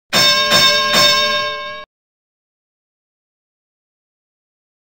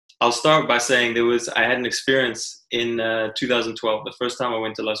I'll start by saying I had an experience in 2012, the first time I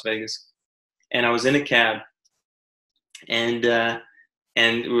went to Las Vegas, and I was in a cab, and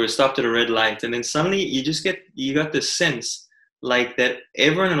and we were stopped at a red light, and then suddenly you got this sense like that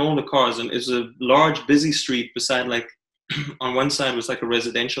everyone in all the cars, and it's a large busy street beside, like on one side was like a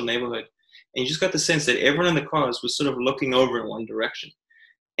residential neighborhood, and you just got the sense that everyone in the cars was sort of looking over in one direction.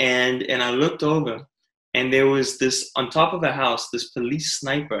 And I looked over, and there was this on top of a house, this police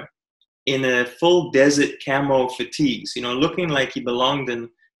sniper in a full desert camo fatigues, looking like he belonged in,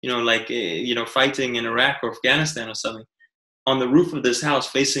 like fighting in Iraq or Afghanistan or something, on the roof of this house,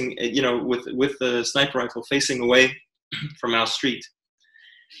 facing, with the sniper rifle facing away from our street.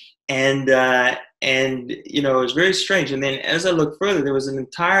 And it was very strange. And then as I looked further, there was an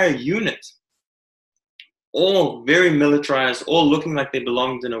entire unit, all very militarized, all looking like they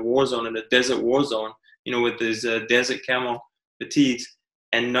belonged in a war zone, in a desert war zone, with these desert camo fatigues,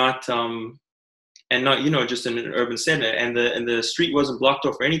 and not just in an urban center. And the street wasn't blocked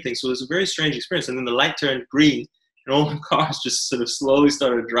off or anything. So it was a very strange experience. And then the light turned green, and all the cars just sort of slowly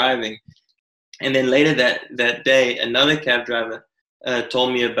started driving. And then later that day, another cab driver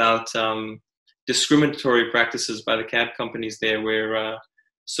told me about discriminatory practices by the cab companies there, where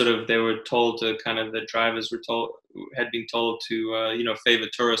they were told to the drivers had been told to favor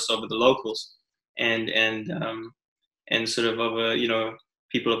tourists over the locals, and sort of over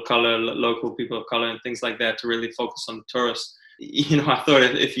people of color, local people of color, and things like that, to really focus on the tourists. I thought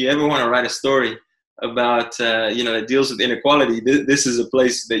if you ever want to write a story about that deals with inequality, this is a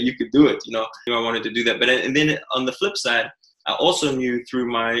place that you could do it. I wanted to do that. And then on the flip side, I also knew through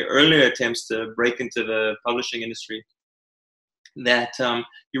my earlier attempts to break into the publishing industry that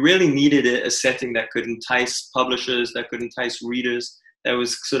you really needed a setting that could entice publishers, that could entice readers, that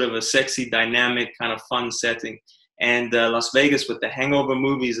was sort of a sexy, dynamic, kind of fun setting. And Las Vegas, with the Hangover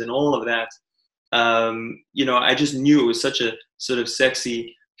movies and all of that, I just knew it was such a sort of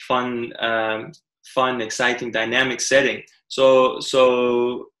sexy, fun, exciting, dynamic setting. So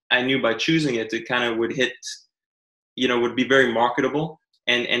I knew by choosing it, it kind of would hit, would be very marketable,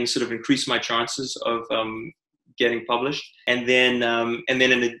 and sort of increase my chances of getting published. And then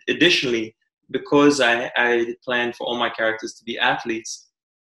additionally, because I planned for all my characters to be athletes,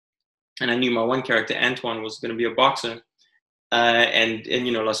 and I knew my one character, Antoine, was going to be a boxer, and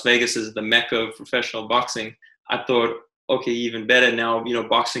Las Vegas is the mecca of professional boxing. I thought, okay, even better now,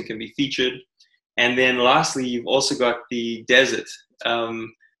 boxing can be featured. And then lastly, you've also got the desert,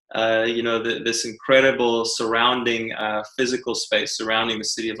 this incredible surrounding physical space surrounding the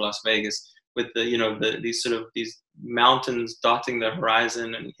city of Las Vegas, with these mountains dotting the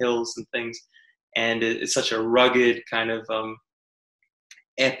horizon, and hills and things. And it's such a rugged kind of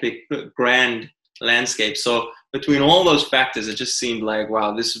epic, grand landscape. So between all those factors, it just seemed like,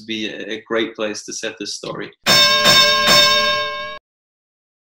 wow, this would be a great place to set this story.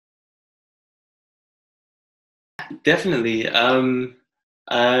 Definitely.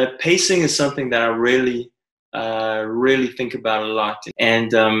 Pacing is something that I really think about a lot,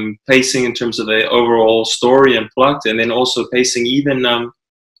 and pacing in terms of the overall story and plot, and then also pacing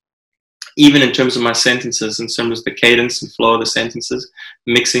even in terms of my sentences, in terms of the cadence and flow of the sentences,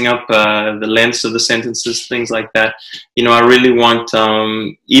 mixing up the lengths of the sentences, things like that. I really want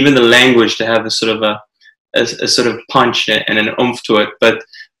even the language to have a sort of punch and an oomph to it. But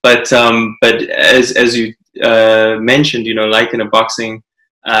as you mentioned, like in a boxing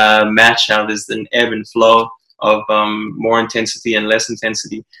match, how there's an ebb and flow of more intensity and less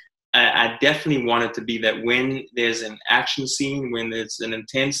intensity. I definitely want it to be that when there's an action scene, when there's an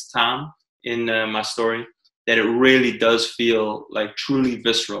intense time in my story, that it really does feel like truly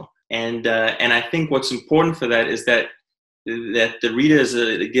visceral. And I think what's important for that is that the reader is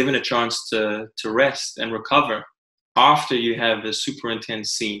given a chance to rest and recover after you have a super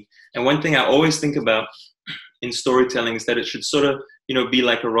intense scene. And one thing I always think about in storytelling is that it should sort of be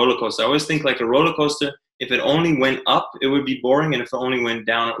like a roller coaster. I always think like a roller coaster, if it only went up, it would be boring, and if it only went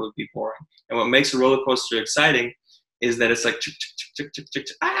down, it would be boring. And what makes a roller coaster exciting is that it's like chick, chick, chick, chick,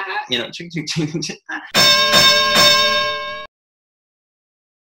 chick, ah, chick, chick, chick, chick, ah.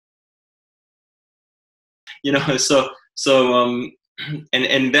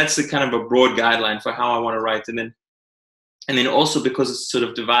 And that's a kind of a broad guideline for how I want to write. And then also, because it's sort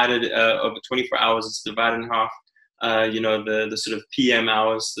of divided over 24 hours, it's divided in half. The sort of PM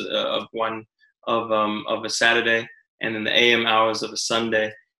hours of a Saturday, and then the AM hours of a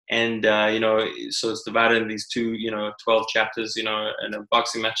Sunday. And, so it's divided in these two, 12 chapters, and a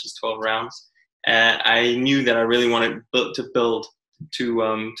boxing match is 12 rounds. I knew that I really wanted to build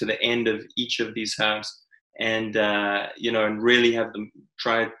to the end of each of these halves. and you know, and really have them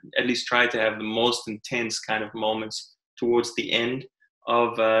at least try to have the most intense kind of moments towards the end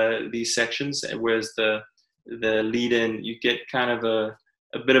of these sections, whereas the lead in, you get kind of a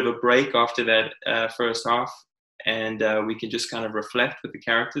bit of a break after that first half, and we can just kind of reflect with the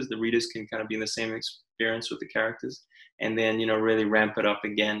characters. The readers can kind of be in the same experience with the characters, and then, you know, really ramp it up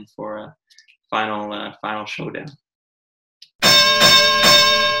again for a final showdown.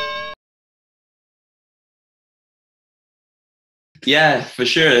 Yeah, for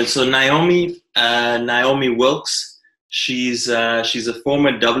sure. So Naomi Wilkes, she's a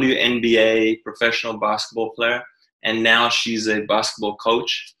former WNBA professional basketball player, and now she's a basketball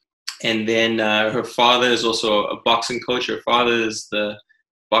coach. And then her father is also a boxing coach. Her father is the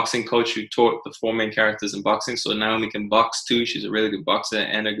boxing coach who taught the four main characters in boxing. So Naomi can box too. She's a really good boxer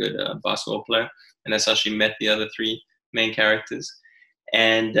and a good basketball player. And that's how she met the other three main characters.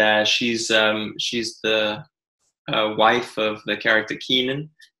 And she's the wife of the character Keenan.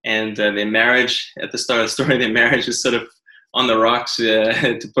 And their marriage, at the start of the story, their marriage is sort of on the rocks,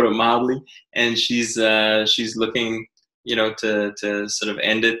 to put it mildly. And she's looking, you know, to sort of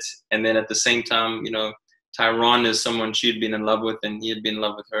end it. And then at the same time, you know, Tyrone is someone she had been in love with, and he had been in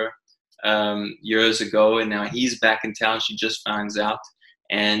love with her years ago, and now he's back in town. She just finds out,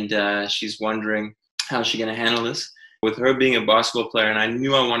 and she's wondering how she's going to handle this. With her being a basketball player, and I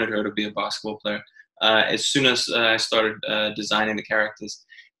knew I wanted her to be a basketball player, as soon as I started designing the characters,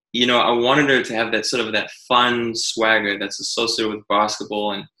 you know, I wanted her to have that sort of that fun swagger that's associated with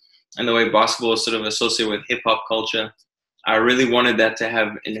basketball, and the way basketball is sort of associated with hip hop culture. I really wanted that to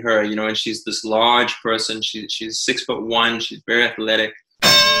have in her, you know, and she's this large person. She's 6'1". She's very athletic.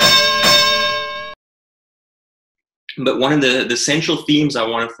 But one of the central themes I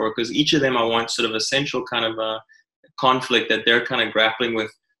wanted for her, because each of them I want sort of a central kind of a conflict that they're kind of grappling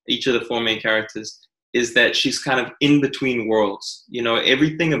with, each of the four main characters, is that she's kind of in between worlds. You know,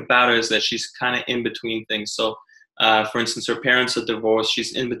 everything about her is that she's kind of in between things. So, for instance, her parents are divorced.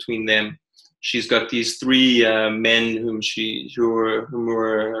 She's in between them. She's got these three men who were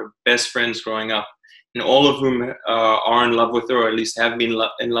her best friends growing up, and all of whom are in love with her, or at least have been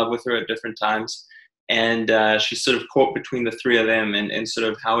in love with her at different times. And she's sort of caught between the three of them, and sort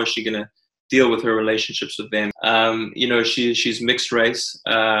of how is she going to deal with her relationships with them? You know, she's mixed race.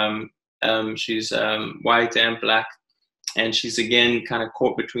 She's white and black, and she's again kind of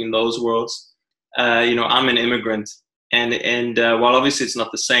caught between those worlds. You know, I'm an immigrant, and while obviously it's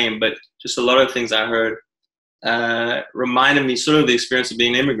not the same, but just a lot of things I heard reminded me sort of the experience of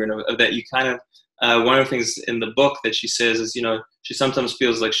being an immigrant, of that you kind of, one of the things in the book that she says is, you know, she sometimes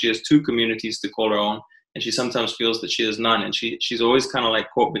feels like she has two communities to call her own, and she sometimes feels that she has none, and she's always kind of like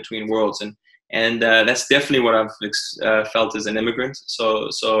caught between worlds, and that's definitely what I've felt as an immigrant. So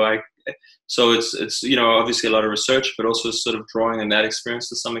it's you know, obviously a lot of research, but also sort of drawing on that experience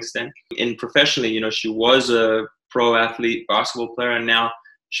to some extent. And professionally, you know, she was a pro athlete, basketball player, and now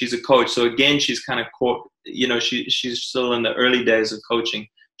she's a coach. So again, she's kind of caught, you know, she's still in the early days of coaching.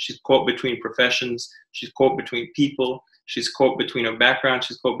 She's caught between professions. She's caught between people. She's caught between her background.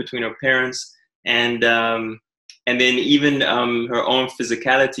 She's caught between her parents, and then even her own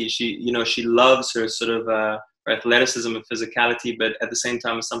physicality. She loves her sort of her athleticism and physicality, but at the same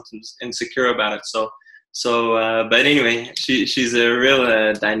time is sometimes insecure about it. But anyway, she's a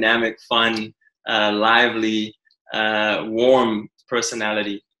real dynamic, fun, lively, warm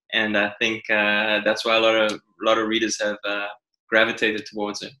personality, and I think that's why a lot of readers have gravitated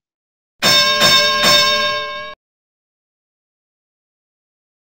towards it.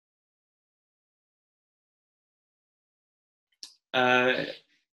 Yeah,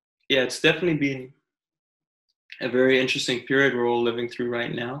 it's definitely been a very interesting period we're all living through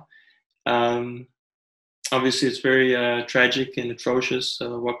right now. Obviously, it's very tragic and atrocious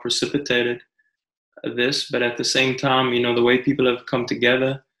what precipitated this, but at the same time, you know, the way people have come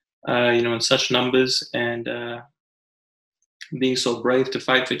together, you know, in such numbers, and being so brave to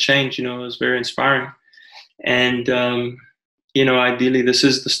fight for change, you know, is very inspiring. And you know, ideally, this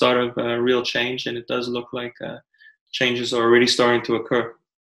is the start of real change, and it does look like changes are already starting to occur.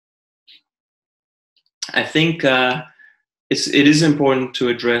 I think it is important to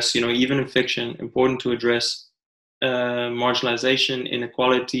address, you know, even in fiction, important to address marginalization,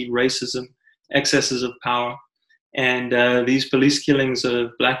 inequality, racism, excesses of power, and these police killings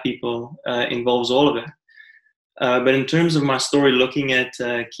of Black people involves all of it. But in terms of my story, looking at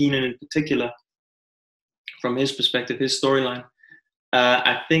Keenan in particular, from his perspective, his storyline,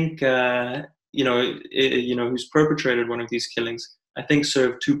 I think you know, who's perpetrated one of these killings, I think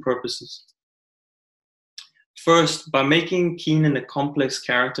served two purposes. First, by making Keenan a complex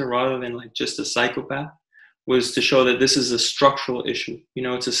character rather than like just a psychopath, was to show that this is a structural issue.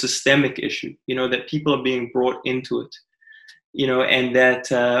 It's a systemic issue. That people are being brought into it. And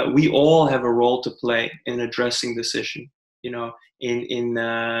that we all have a role to play in addressing this issue. In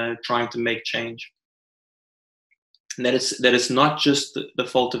trying to make change. And that it's not just the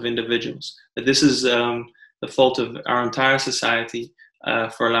fault of individuals. That this is the fault of our entire society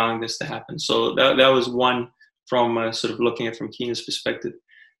for allowing this to happen. So that was one from sort of looking at from Keenan's perspective.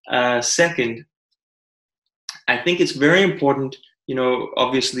 Second, I think it's very important,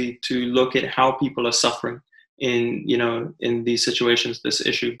 obviously, to look at how people are suffering in these situations, this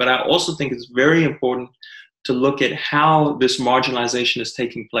issue. But I also think it's very important to look at how this marginalization is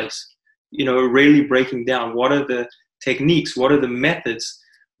taking place. Really breaking down what are the techniques, what are the methods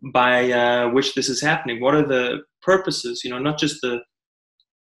by which this is happening, what are the purposes, not just there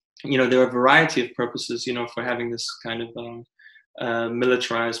are a variety of purposes, for having this kind of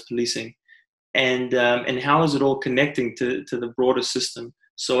militarized policing, and how is it all connecting to the broader system.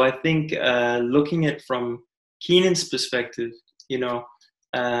 So I think looking at from Keenan's perspective,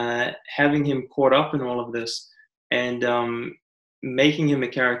 having him caught up in all of this and making him a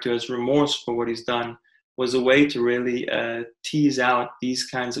character who has remorse for what he's done was a way to really tease out these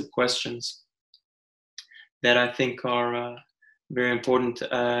kinds of questions that I think are very important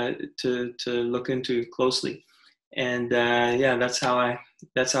to look into closely. And that's how I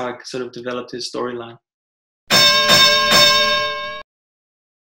sort of developed his storyline.